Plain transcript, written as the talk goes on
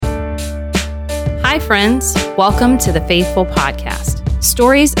Hi, friends. Welcome to the Faithful Podcast.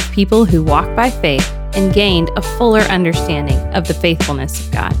 Stories of people who walked by faith and gained a fuller understanding of the faithfulness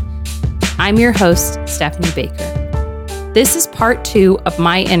of God. I'm your host, Stephanie Baker. This is part 2 of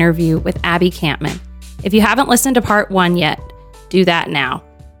my interview with Abbie Kampman. If you haven't listened to part 1 yet, do that now.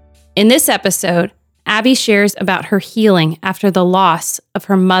 In this episode, Abbie shares about her healing after the loss of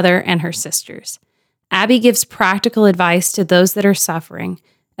her mother and her sisters. Abbie gives practical advice to those that are suffering,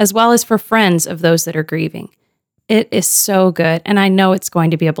 as well as for friends of those that are grieving. It is so good, and I know it's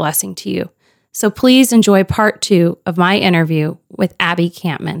going to be a blessing to you. So please enjoy part 2 of my interview with Abbie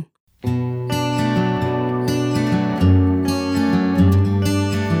Kampman.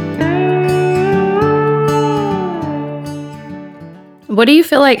 What do you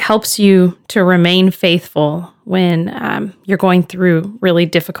feel like helps you to remain faithful when you're going through really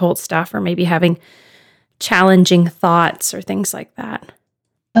difficult stuff or maybe having challenging thoughts or things like that?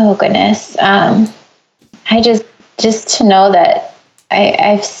 Oh, goodness. I just to know that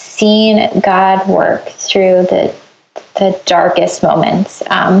I've seen God work through the darkest moments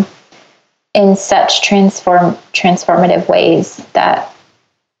in such transformative ways that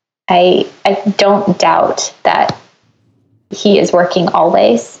I don't doubt that He is working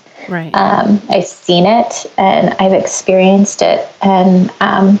always. Right. I've seen it and I've experienced it. And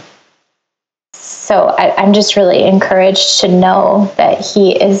so I'm just really encouraged to know that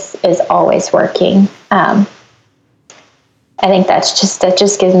He is always working. I think that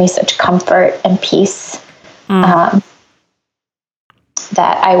just gives me such comfort and peace that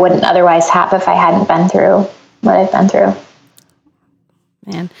I wouldn't otherwise have if I hadn't been through what I've been through.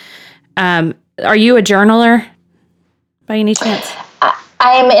 Man. Are you a journaler by any chance?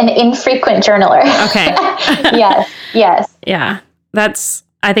 I'm an infrequent journaler. Okay. Yes. Yeah.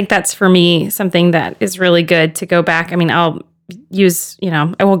 I think that's for me something that is really good to go back. I mean, I'll use,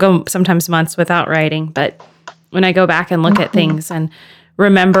 I will go sometimes months without writing, but when I go back and look at things and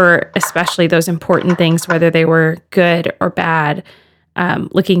remember, especially those important things, whether they were good or bad,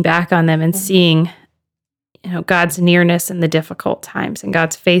 looking back on them and seeing, God's nearness in the difficult times and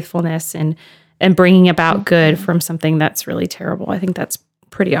God's faithfulness and bringing about good from something that's really terrible. I think that's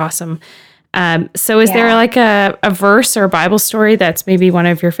pretty awesome. So is there like a verse or a Bible story that's maybe one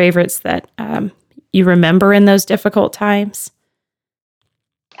of your favorites that you remember in those difficult times?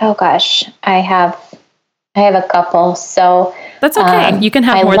 Oh gosh, I have a couple. So that's okay. You can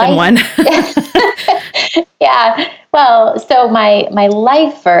have more than one. Yeah. Well, so my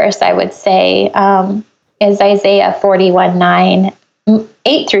life verse, I would say, is Isaiah 41:9,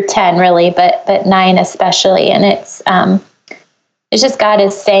 8 through 10, really, but 9 especially. And it's just God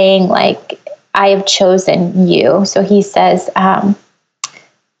is saying, like, I have chosen you. So He says, I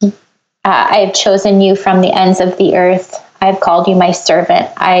have chosen you from the ends of the earth. I have called you my servant.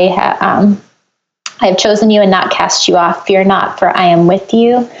 I have chosen you and not cast you off. Fear not, for I am with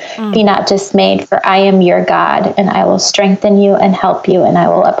you. Be not dismayed, for I am your God, and I will strengthen you and help you, and I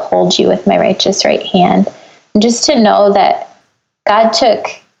will uphold you with my righteous right hand. And just to know that God took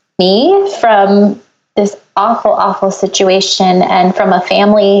me from this awful, awful situation and from a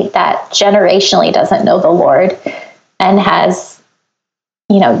family that generationally doesn't know the Lord and has,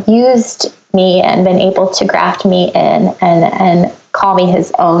 used me and been able to graft me in and call me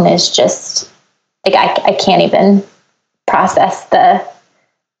His own is just like, I can't even process the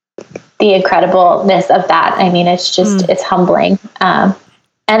incredibleness of that. I mean, it's just, it's humbling. And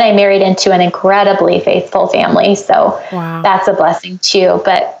I married into an incredibly faithful family. So That's a blessing too.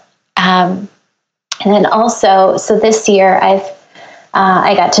 But, and then also, so this year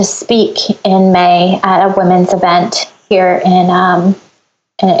I got to speak in May at a women's event here in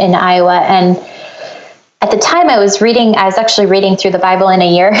Iowa. And at the time I was actually reading through the Bible in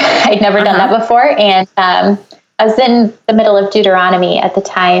a year. I'd never done that before. And I was in the middle of Deuteronomy at the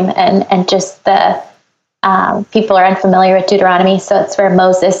time. And just the people are unfamiliar with Deuteronomy. So it's where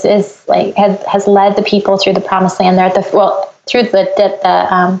Moses is has led the people through the promised land. They're at through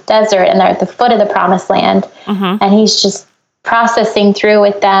the desert, and they're at the foot of the promised land. And He's just processing through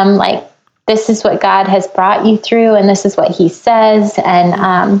with them, like, this is what God has brought you through, and this is what He says.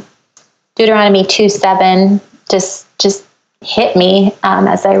 And Deuteronomy 2:7 just hit me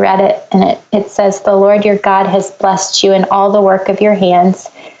as I read it. And it says, the Lord your God has blessed you in all the work of your hands.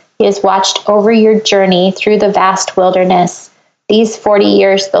 He has watched over your journey through the vast wilderness. These 40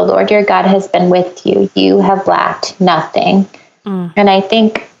 years, the Lord your God has been with you. You have lacked nothing. And I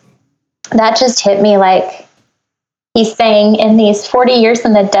think that just hit me, like, He's saying in these 40 years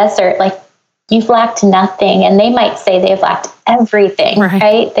in the desert, like, you've lacked nothing. And they might say they've lacked everything,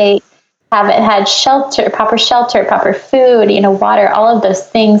 right? They haven't had proper shelter, proper food, water, all of those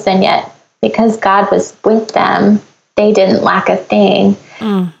things. And yet because God was with them, they didn't lack a thing.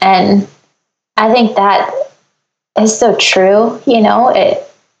 And I think that is so true.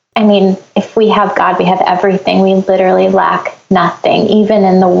 If we have God, we have everything. We literally lack nothing. Even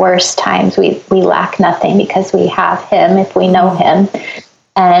in the worst times, we lack nothing because we have him, if we know him.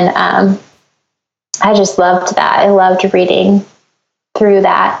 And I just loved that. I loved reading through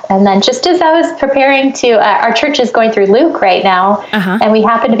that. And then just as I was preparing to, our church is going through Luke right now, and we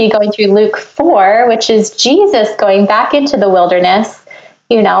happen to be going through Luke 4, which is Jesus going back into the wilderness,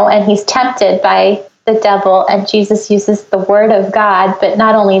 and he's tempted by the devil, and Jesus uses the word of God. But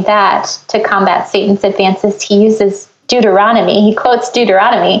not only that, to combat Satan's advances, he uses Deuteronomy. He quotes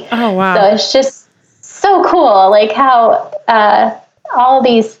Deuteronomy. Oh, wow. So it's just so cool, like how all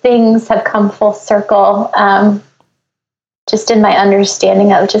these things have come full circle, just in my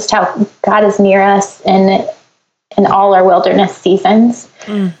understanding of just how God is near us in all our wilderness seasons.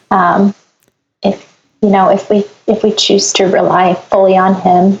 If we choose to rely fully on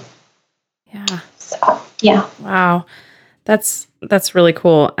him. Yeah. So, yeah. Wow. That's really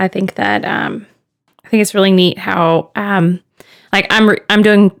cool. I think that, I think it's really neat how, I'm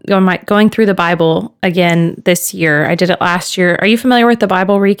going through the Bible again this year. I did it last year. Are you familiar with the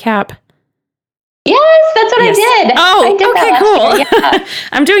Bible recap? Yes, that's what I did. Oh, I did okay, cool. Yeah.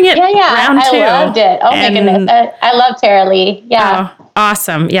 I'm doing it round 2. I loved it. Oh, my goodness. I love Tara Lee. Yeah. Oh,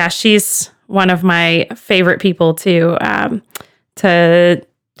 awesome. Yeah, she's one of my favorite people to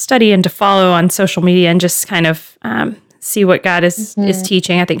study and to follow on social media and just kind of see what God is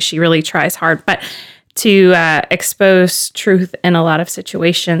teaching. I think she really tries hard, but to expose truth in a lot of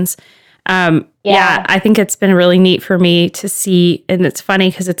situations. I think it's been really neat for me to see, and it's funny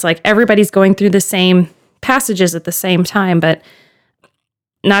because it's like everybody's going through the same passages at the same time, but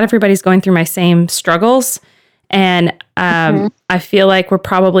not everybody's going through my same struggles. And I feel like we're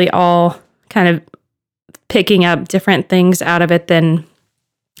probably all kind of picking up different things out of it than,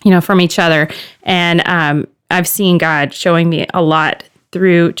 from each other. And I've seen God showing me a lot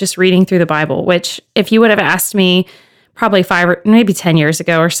through just reading through the Bible, which if you would have asked me probably 5 or maybe 10 years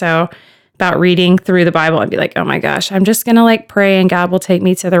ago or so about reading through the Bible, I'd be like, oh my gosh, I'm just going to pray and God will take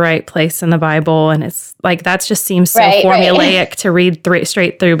me to the right place in the Bible. And it's like, that just seems so formulaic to read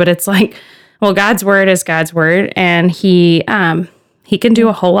straight through, but it's like, well, God's word is God's word, and he can do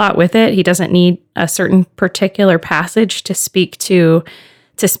a whole lot with it. He doesn't need a certain particular passage to speak to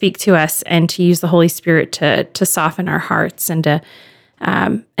us, and to use the Holy Spirit to soften our hearts and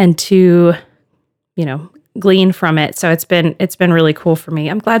to glean from it. So it's been really cool for me.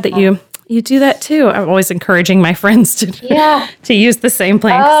 I'm glad that you do that too. I'm always encouraging my friends to use the same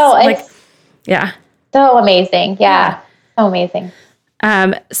place. Oh, so amazing. Yeah. So amazing.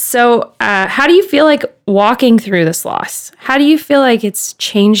 So how do you feel like walking through this loss? How do you feel like it's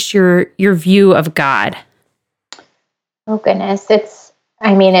changed your view of God? Oh goodness. It's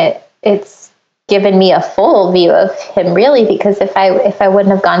given me a full view of him, really, because if I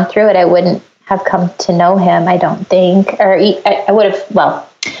wouldn't have gone through it, I wouldn't have come to know him, I don't think, or I would have,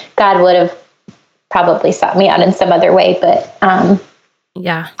 God would have probably sought me out in some other way. But,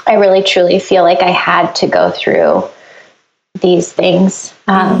 I really truly feel like I had to go through these things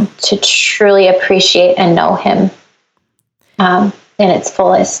to truly appreciate and know him in its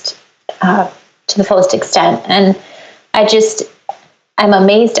fullest, to the fullest extent. And I'm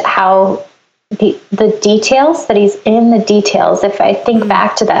amazed at how the details that he's in the details. If I think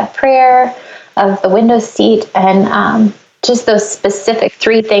back to that prayer of the window seat and just those specific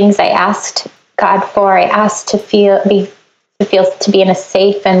 3 things I asked God for, I asked to be in a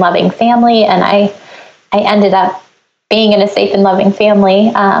safe and loving family, and I ended up being in a safe and loving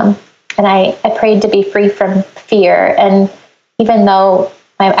family. And I prayed to be free from fear. And even though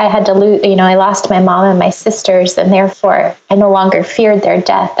I had to lose, I lost my mom and my sisters, and therefore I no longer feared their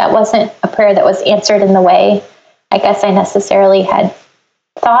death. That wasn't a prayer that was answered in the way I guess I necessarily had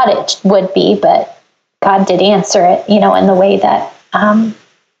thought it would be, but God did answer it, in the way that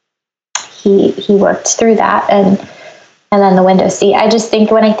he worked through that. And then the window seat. I just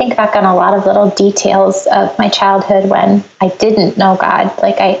think when I think back on a lot of little details of my childhood when I didn't know God,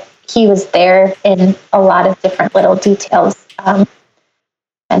 he was there in a lot of different little details.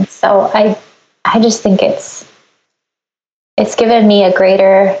 And so I just think it's given me a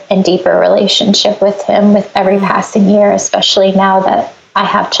greater and deeper relationship with him with every passing year, especially now that I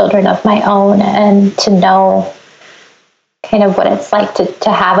have children of my own, and to know kind of what it's like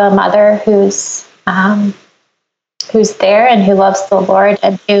to have a mother who's there and who loves the Lord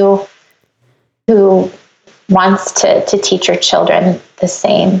and who wants to teach her children the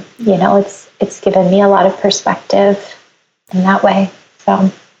same. It's given me a lot of perspective in that way.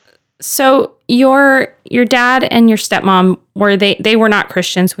 So your dad and your stepmom, they were not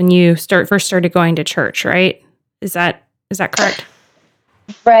Christians when you first started going to church, right? Is that correct?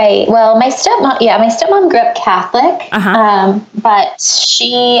 Right. Well, my stepmom grew up Catholic, but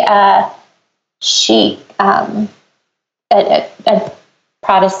she a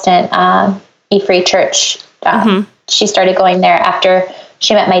Protestant E-Free Church. She started going there after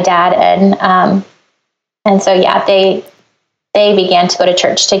she met my dad, and so they began to go to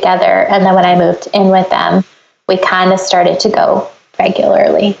church together. And then when I moved in with them, we kind of started to go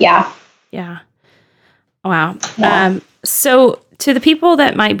regularly. Yeah. Yeah. Wow. Yeah. So to the people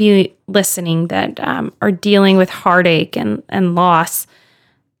that might be listening that are dealing with heartache and loss,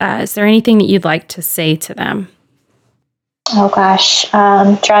 is there anything that you'd like to say to them? Oh gosh,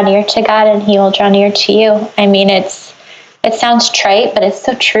 draw near to God and He will draw near to you. I mean, it sounds trite, but it's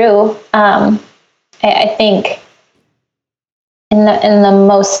so true. I think in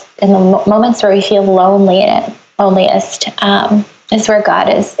the moments where we feel loneliest, is where God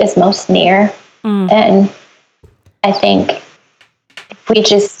is most near. And I think if we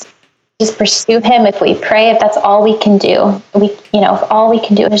just pursue Him, if we pray, if that's all we can do, if all we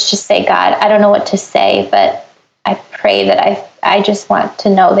can do is just say, God, I don't know what to say, but I pray that I just want to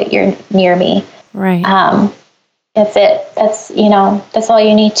know that you're near me. Right. That's it. That's all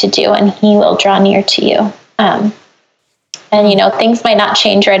you need to do, and He will draw near to you. And things might not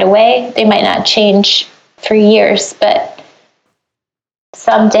change right away. They might not change for years, but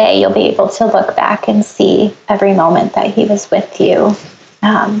someday you'll be able to look back and see every moment that He was with you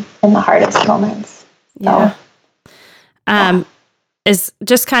in the hardest moments. So, is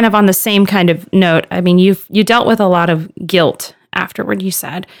just kind of on the same kind of note. I mean, you dealt with a lot of guilt afterward, you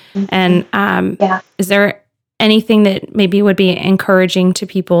said. And is there anything that maybe would be encouraging to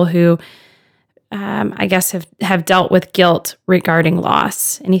people who, I guess, have dealt with guilt regarding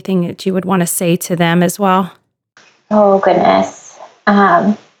loss? Anything that you would want to say to them as well? Oh, goodness.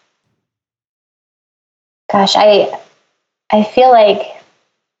 Gosh, I feel like,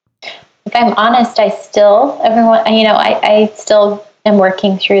 if I'm honest, I still am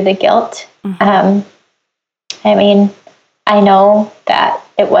working through the guilt. I mean, I know that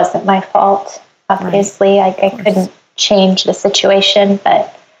it wasn't my fault. Obviously, right. I couldn't change the situation,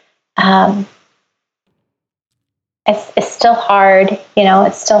 but it's still hard.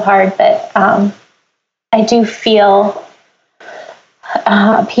 It's still hard, but I do feel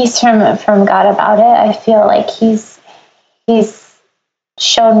peace from God about it. I feel like He's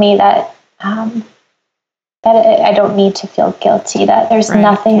shown me that I don't need to feel guilty, that there's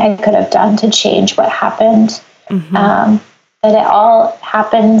nothing I could have done to change what happened, that it all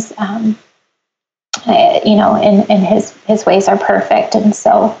happens, in His ways are perfect. And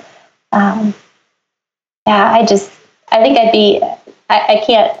so, I think I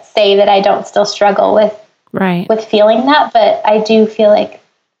can't say that I don't still struggle with feeling that, but I do feel like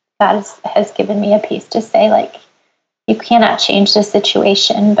God has given me a peace to say, like, you cannot change the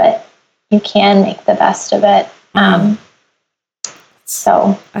situation, but you can make the best of it.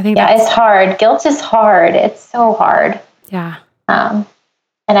 So I think it's hard. Guilt is hard. It's so hard. Yeah. And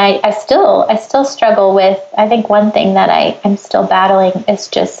I still struggle with, I think one thing that I'm still battling is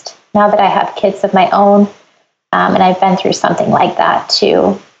just now that I have kids of my own, and I've been through something like that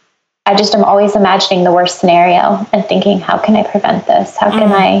too. I just am always imagining the worst scenario and thinking, how can I prevent this? How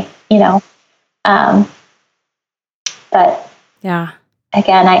can I, but yeah,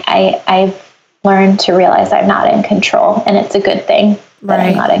 again, I've learned to realize I'm not in control, and it's a good thing that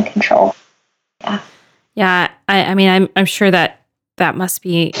I'm not in control. Yeah. Yeah. I mean, I'm sure that must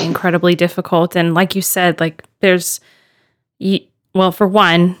be incredibly difficult. And like you said, like for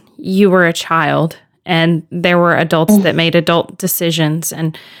one, you were a child and there were adults that made adult decisions.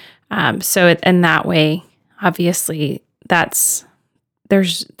 And so in that way, obviously there's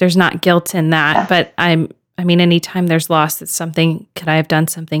not guilt in that, but I mean, anytime there's loss, it's something, could I have done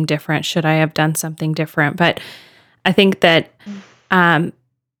something different? Should I have done something different? But I think that, the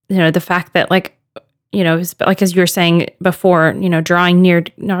fact that like as you were saying before, draw near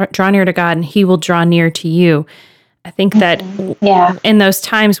to God and He will draw near to you. I think that in those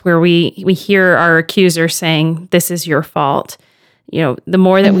times where we hear our accuser saying, this is your fault, the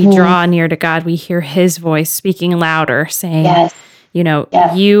more that we draw near to God, we hear His voice speaking louder saying,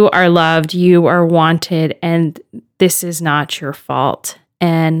 you are loved, you are wanted, and this is not your fault.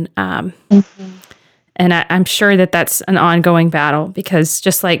 And and I'm sure that that's an ongoing battle, because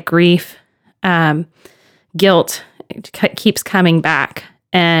just like grief, guilt keeps coming back.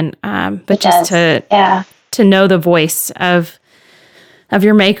 And but just to know the voice of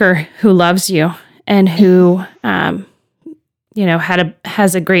your Maker who loves you and who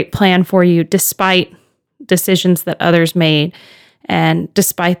has a great plan for you despite decisions that others made. And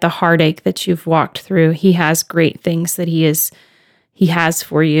despite the heartache that you've walked through, he has great things that he has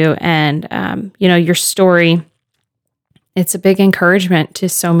for you. And, your story, it's a big encouragement to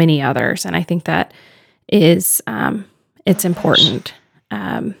so many others. And I think that is, it's important.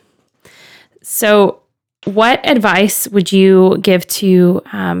 So what advice would you give to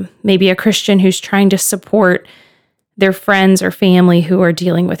maybe a Christian who's trying to support their friends or family who are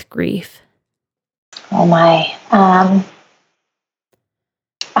dealing with grief? Oh my.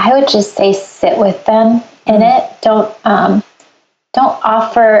 I would just say sit with them in it. Don't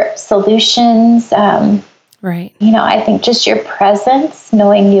offer solutions. Right. I think just your presence,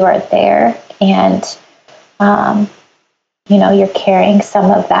 knowing you are there, and you're carrying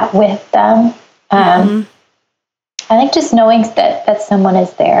some of that with them. I think just knowing that someone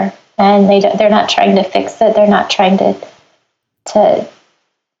is there, and they're not trying to fix it. They're not trying to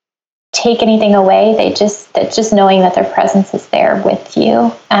take anything away. Just knowing that their presence is there with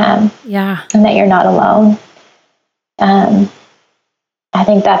you. And that you're not alone. I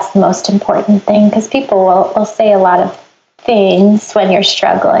think that's the most important thing, because people will say a lot of things when you're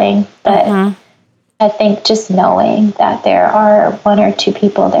struggling, but I think just knowing that there are one or two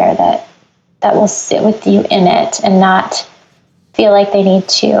people there that will sit with you in it and not feel like they need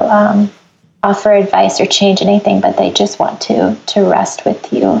to offer advice or change anything, but they just want to rest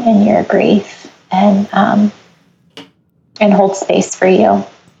with you in your grief and hold space for you.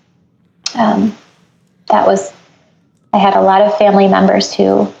 I had a lot of family members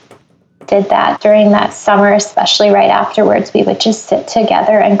who did that during that summer, especially right afterwards. We would just sit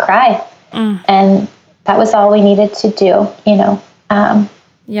together and cry. And that was all we needed to do,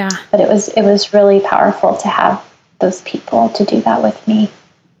 But it was really powerful to have those people to do that with me.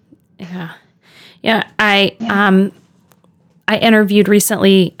 Yeah. I interviewed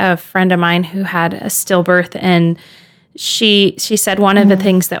recently a friend of mine who had a stillbirth, and she said one of the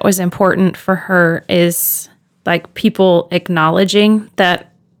things that was important for her is like people acknowledging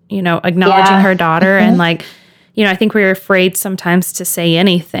that, acknowledging her daughter. And I think we were afraid sometimes to say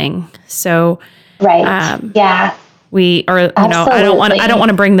anything. So, we are, I don't want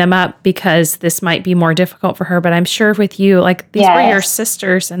to bring them up because this might be more difficult for her, but I'm sure with you, these were your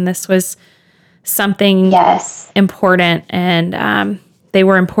sisters, and this was something important, and they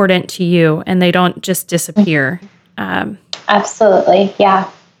were important to you, and they don't just disappear. Absolutely. Yeah.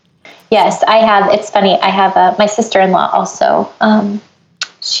 Yes, it's funny. I have my sister-in-law also.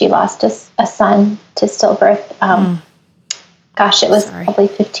 She lost a son to stillbirth. Gosh, it was probably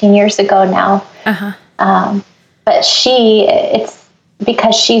 15 years ago now. But it's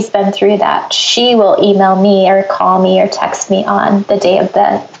because she's been through that. She will email me or call me or text me on the day of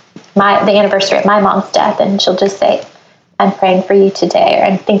the anniversary of my mom's death, and she'll just say, "I'm praying for you today," or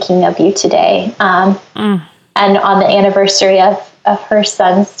 "I'm thinking of you today." And on the anniversary of her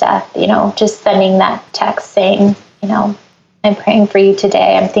son's death, just sending that text saying, "I'm praying for you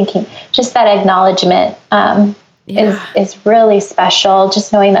today. I'm thinking," just that acknowledgement is really special.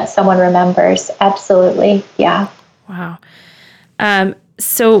 Just knowing that someone remembers. Absolutely. Yeah. Wow.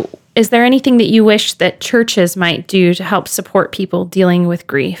 So is there anything that you wish that churches might do to help support people dealing with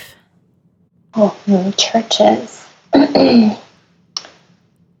grief? Churches. A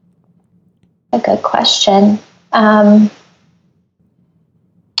good question. Our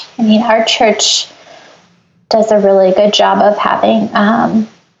church does a really good job of having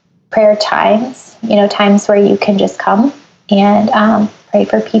prayer times, times where you can just come and pray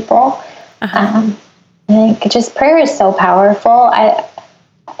for people. I think just prayer is so powerful. I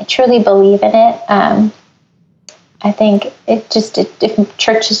truly believe in it. I think if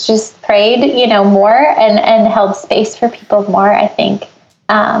churches just prayed, more and held space for people more, I think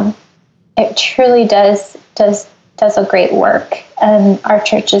it truly does a great work. And our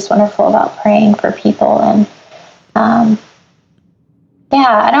church is wonderful about praying for people. And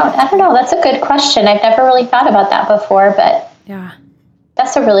I don't know. That's a good question. I've never really thought about that before, but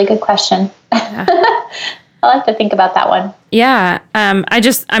that's a really good question. I'll have to think about that one. Yeah.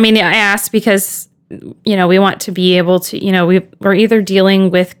 I asked because, we want to be able to, we're either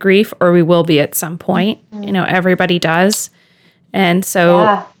dealing with grief or we will be at some point. Everybody does. And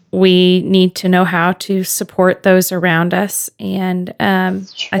so we need to know how to support those around us. And I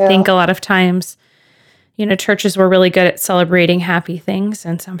think a lot of times, churches were really good at celebrating happy things.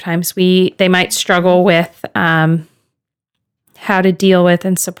 And sometimes they might struggle with how to deal with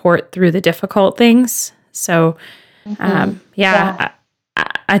and support through the difficult things. So, I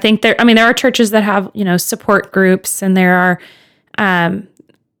think there are churches that have, support groups, and there are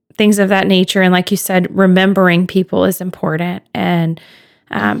things of that nature. And like you said, remembering people is important. And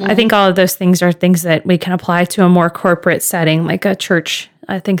I think all of those things are things that we can apply to a more corporate setting, like a church.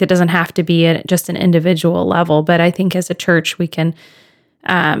 I think it doesn't have to be at just an individual level, but I think as a church, we can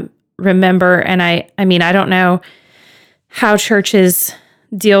remember. And I mean, I don't know how churches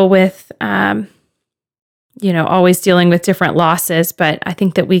deal with, always dealing with different losses, but I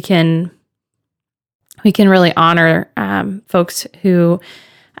think that we can really honor folks who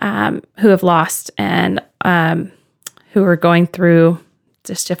have lost and who are going through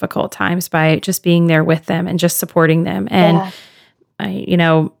just difficult times by just being there with them and just supporting them. And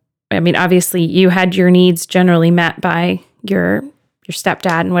obviously you had your needs generally met by your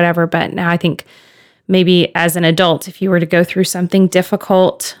stepdad and whatever, but now I think maybe as an adult, if you were to go through something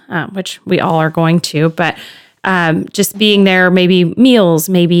difficult, which we all are going to, but just being there, maybe meals,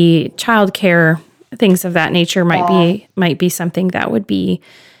 maybe childcare, things of that nature might be something that would be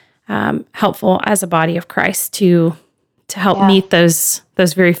helpful as a body of Christ to help meet those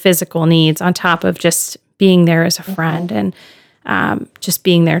very physical needs on top of just being there as a friend and just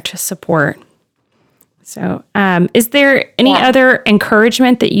being there to support. So is there any other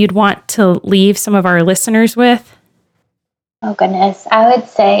encouragement that you'd want to leave some of our listeners with? Oh, goodness. I would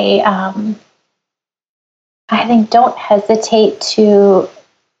say, I think don't hesitate to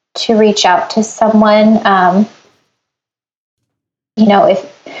reach out to someone. If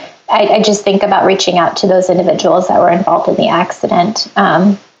I just think about reaching out to those individuals that were involved in the accident.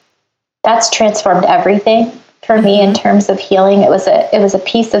 That's transformed everything for me in terms of healing. It was a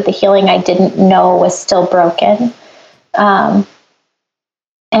piece of the healing I didn't know was still broken. And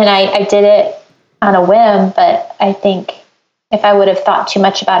I did it on a whim, but I think if I would have thought too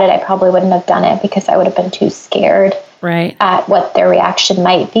much about it, I probably wouldn't have done it because I would have been too scared at what their reaction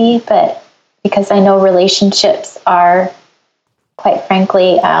might be. But because I know relationships are, quite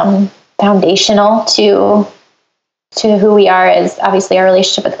frankly, foundational to who we are, as obviously our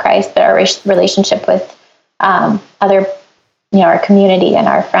relationship with Christ, but our relationship with other, our community and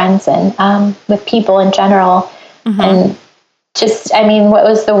our friends and with people in general. And just, what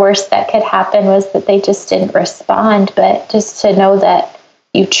was the worst that could happen was that they just didn't respond, but just to know that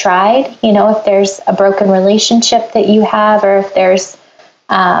you tried, if there's a broken relationship that you have, or if there's,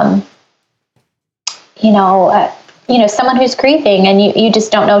 someone who's grieving and you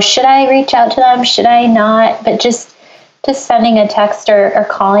just don't know, should I reach out to them? Should I not? But just sending a text or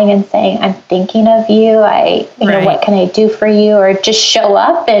calling and saying, I'm thinking of you. What can I do for you? Or just show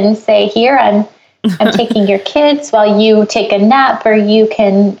up and say, here, I'm taking your kids while you take a nap, or you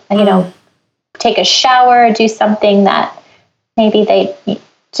can, take a shower, do something that maybe they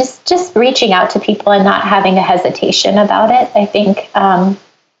just reaching out to people and not having a hesitation about it. I think,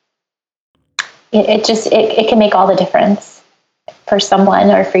 it can make all the difference for someone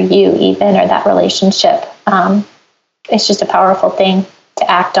or for you even, or that relationship. It's just a powerful thing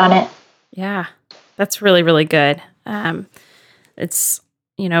to act on it. Yeah, that's really, really good. It's,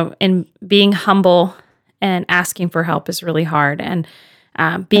 and being humble and asking for help is really hard. And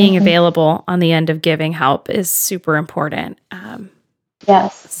being available on the end of giving help is super important.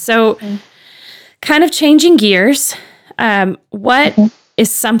 Yes. So kind of changing gears, what is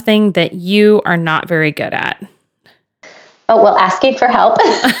something that you are not very good at? Oh, well, asking for help.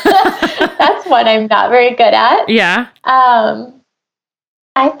 That's one I'm not very good at. Yeah. I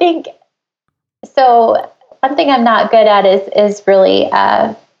think, so one thing I'm not good at is really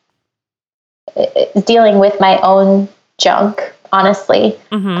dealing with my own junk, honestly.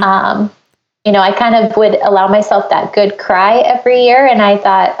 I kind of would allow myself that good cry every year. And I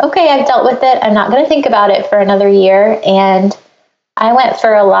thought, okay, I've dealt with it. I'm not going to think about it for another year. And I went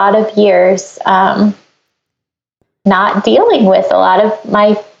for a lot of years not dealing with a lot of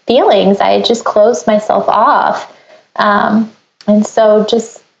my feelings. I had just closed myself off. And so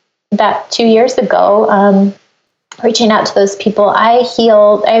just that 2 years ago, reaching out to those people, I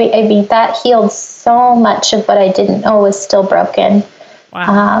healed. That healed so much of what I didn't know was still broken.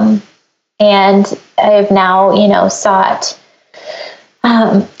 Wow. And I have now, sought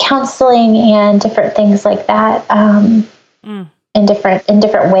counseling and different things like that in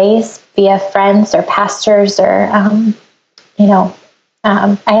different ways via friends or pastors or, I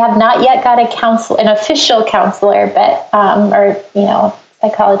have not yet got an official counselor, but or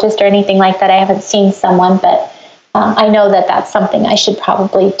psychologist or anything like that. I haven't seen someone, but I know that that's something I should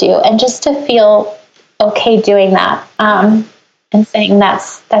probably do, and just to feel okay doing that. And saying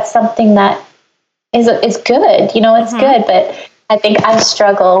that's something that is good, it's good. But I think I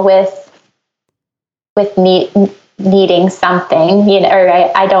struggle with needing something, or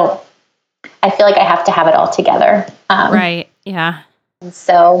I feel like I have to have it all together. Right. Yeah. And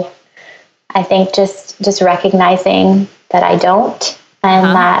so I think just recognizing that I don't, and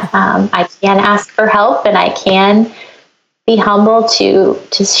that I can ask for help, and I can be humble to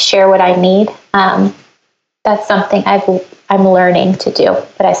share what I need. That's something I'm learning to do,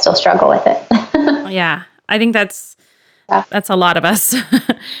 but I still struggle with it. Yeah, I think that's a lot of us.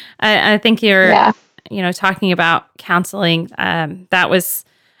 I think you're, talking about counseling. That was,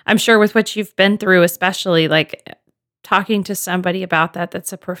 I'm sure, with what you've been through, especially like talking to somebody about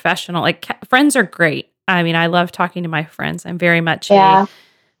that's a professional. Like friends are great. I mean, I love talking to my friends. I'm very much a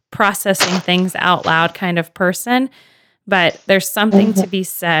processing things out loud kind of person. But there's something to be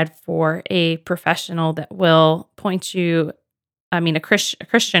said for a professional that will point you. I mean, a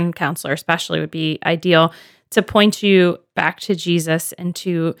Christian counselor especially would be ideal to point you back to Jesus and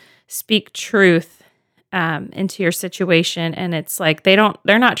to speak truth into your situation. And it's like they're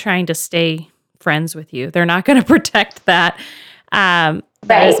not trying to stay friends with you. They're not going to protect that as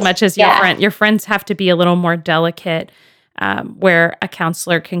much as your friend. Your friends have to be a little more delicate, where a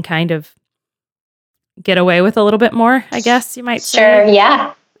counselor can kind of get away with a little bit more, I guess you might say. Sure,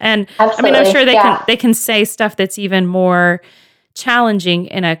 yeah. And absolutely. I mean, I'm sure they can say stuff that's even more challenging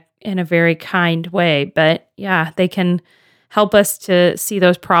in a very kind way, but yeah, they can help us to see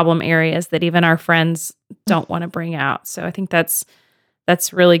those problem areas that even our friends don't want to bring out. So I think that's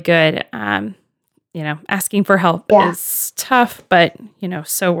really good. Asking for help is tough, but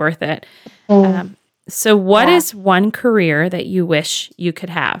so worth it. So what is one career that you wish you could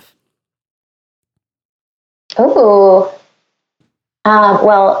have? Oh,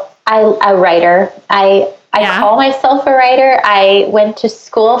 well, a writer. I call myself a writer. I went to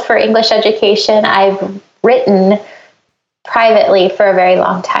school for English education. I've written privately for a very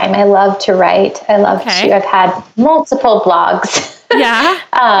long time. I love to write. I've had multiple blogs. Yeah.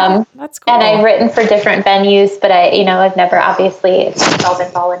 That's cool. And I've written for different venues, but I've never, obviously, it's all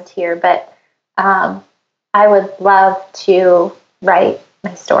been volunteer, but I would love to write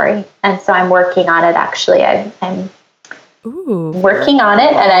my story. And so I'm working on it, actually. I'm working on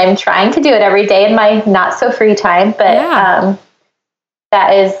it, and I'm trying to do it every day in my not so free time. But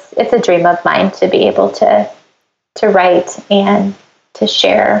it's a dream of mine to be able to write and to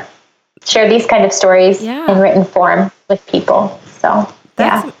share these kind of stories in written form with people. So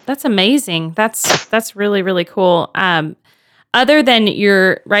that's amazing. That's really, really cool. Other than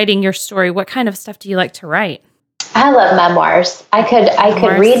your writing your story, what kind of stuff do you like to write? I love memoirs. I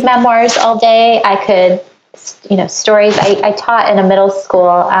could read memoirs all day. I could, stories. I taught in a middle school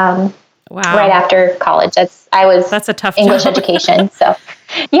right after college. That's a tough English education. So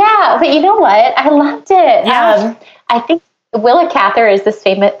but you know what? I loved it. Yeah. I think Willa Cather is this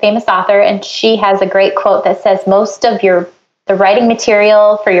famous author, and she has a great quote that says, most of the writing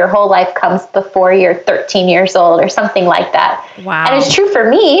material for your whole life comes before you're 13 years old, or something like that. Wow. And it's true for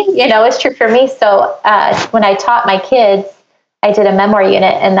me, it's true for me. So when I taught my kids, I did a memoir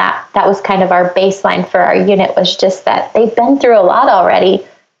unit, and that was kind of our baseline for our unit, was just that they've been through a lot already.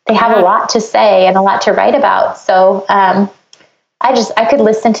 They have a lot to say and a lot to write about. So I could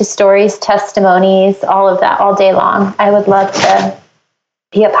listen to stories, testimonies, all of that all day long. I would love to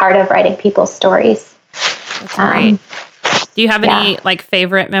be a part of writing people's stories. That's great. Do you have any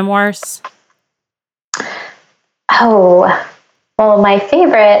favorite memoirs? Oh, well, my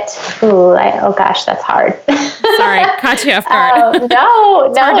favorite. Oh gosh, that's hard. Sorry, caught you off guard. No,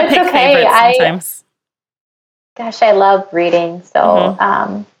 it's hard to pick okay. Favorites sometimes. Gosh, I love reading. So,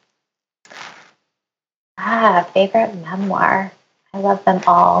 favorite memoir. I love them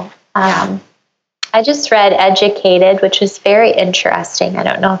all. I just read Educated, which was very interesting. I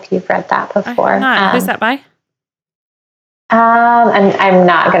don't know if you've read that before. Who's that by? I'm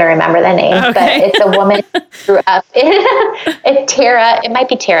not going to remember the name, but it's a woman who grew up in Tara. It might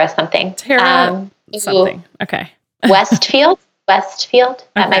be Tara something. Tara something. Okay. Westfield.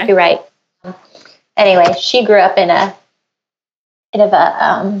 That might be right. Anyway, she grew up in a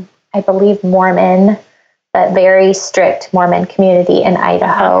I believe Mormon, but very strict Mormon community in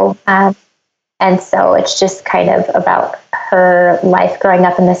Idaho. And so it's just kind of about her life growing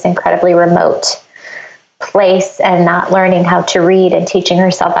up in this incredibly remote place and not learning how to read and teaching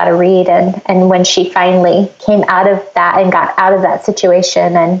herself how to read. And when she finally came out of that and got out of that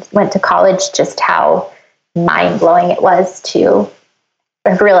situation and went to college, just how mind-blowing it was to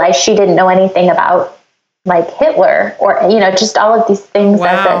realize she didn't know anything about Hitler or, just all of these things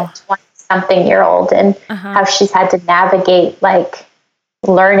as a 20-something-year-old, and how she's had to navigate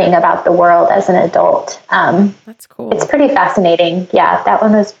learning about the world as an adult. That's cool. It's pretty fascinating. Yeah, that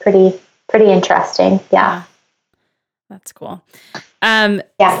one was pretty interesting. Yeah. That's cool.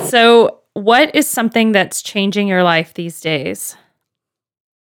 So what is something that's changing your life these days?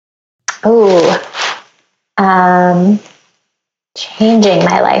 Changing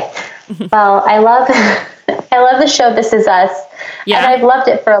my life. Well, I love the show This Is Us, and I've loved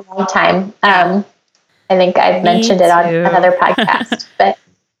it for a long time. I think I've mentioned it on another podcast, but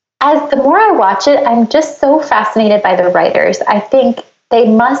as the more I watch it, I'm just so fascinated by the writers. I think they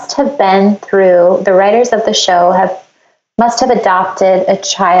must have been through, the writers of the show must have adopted a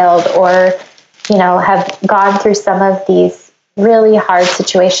child, or, have gone through some of these really hard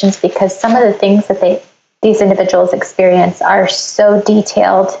situations, because some of the things that these individuals experience are so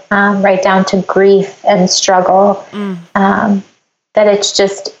detailed, right down to grief and struggle, that it's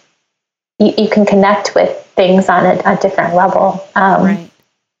just, you can connect with things on a different level. Right.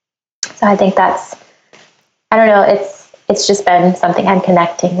 So I think that's, I don't know, it's just been something I'm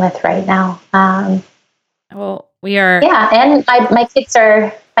connecting with right now. Well, we are. Yeah. And my kids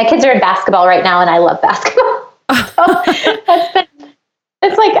are in basketball right now, and I love basketball. So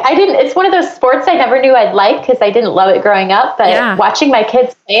it's one of those sports I never knew I'd like, because I didn't love it growing up, but watching my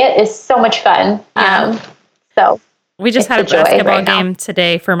kids play it is so much fun. So we just had a basketball game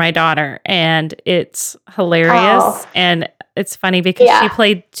today for my daughter, and it's hilarious. And it's funny because she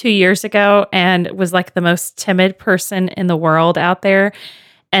played 2 years ago and was like the most timid person in the world out there.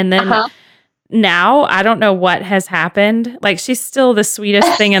 And then now I don't know what has happened. Like, she's still the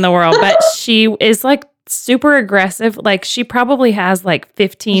sweetest thing in the world, but she is like super aggressive. Like, she probably has like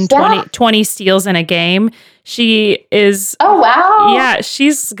 15, 20 steals in a game. She is. Oh, wow. Yeah.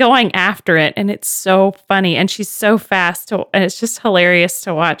 She's going after it, and it's so funny. And she's so fast. And it's just hilarious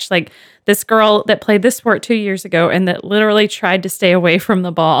to watch. Like, this girl that played this sport 2 years ago and that literally tried to stay away from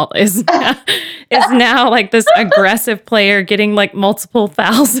the ball is now like this aggressive player getting like multiple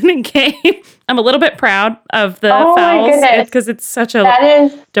fouls in a game. I'm a little bit proud of the fouls because it's such a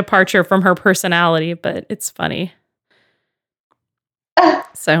departure from her personality, but it's funny.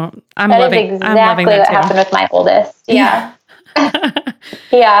 So I'm loving that too. What happened with my oldest. Yeah.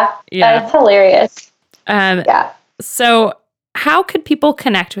 Yeah. That's hilarious. So how could people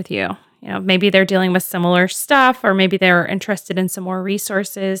connect with you? Maybe they're dealing with similar stuff, or maybe they're interested in some more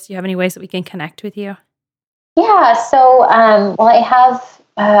resources. Do you have any ways that we can connect with you? Yeah. So, I have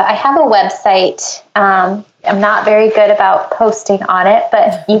a website. I'm not very good about posting on it,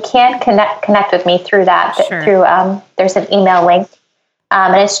 but you can connect with me through that. Sure. Through there's an email link,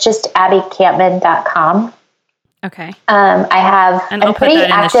 and it's just abbykampman.com. Okay. I'm pretty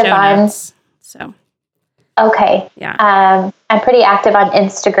active on. So. Okay. Yeah. I'm pretty active on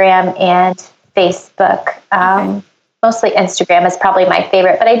Instagram and Facebook. Mostly Instagram is probably my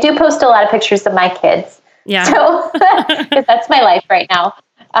favorite, but I do post a lot of pictures of my kids. Yeah. So, because that's my life right now.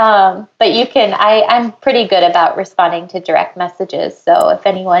 But you can, I'm pretty good about responding to direct messages. So if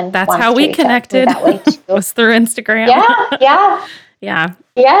anyone wants how we connected. That way too. Was through Instagram. Yeah. Yeah.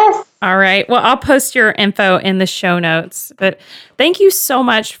 Yes. All right. Well, I'll post your info in the show notes. But thank you so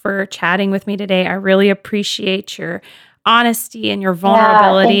much for chatting with me today. I really appreciate your honesty and your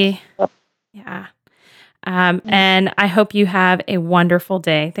vulnerability. Yeah. And I hope you have a wonderful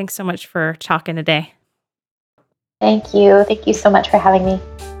day. Thanks so much for talking today. Thank you. Thank you so much for having me.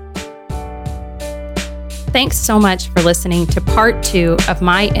 Thanks so much for listening to part 2 of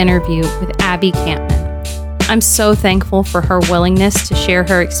my interview with Abbie Kampman. I'm so thankful for her willingness to share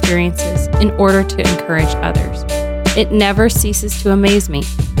her experiences in order to encourage others. It never ceases to amaze me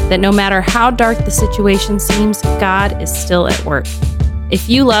that no matter how dark the situation seems, God is still at work. If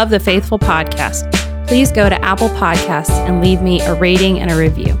you love the Faithful Podcast, please go to Apple Podcasts and leave me a rating and a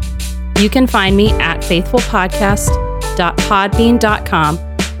review. You can find me at faithfulpodcast.podbean.com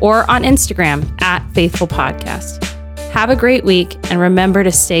or on Instagram at faithfulpodcast. Have a great week, and remember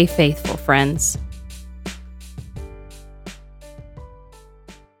to stay faithful, friends.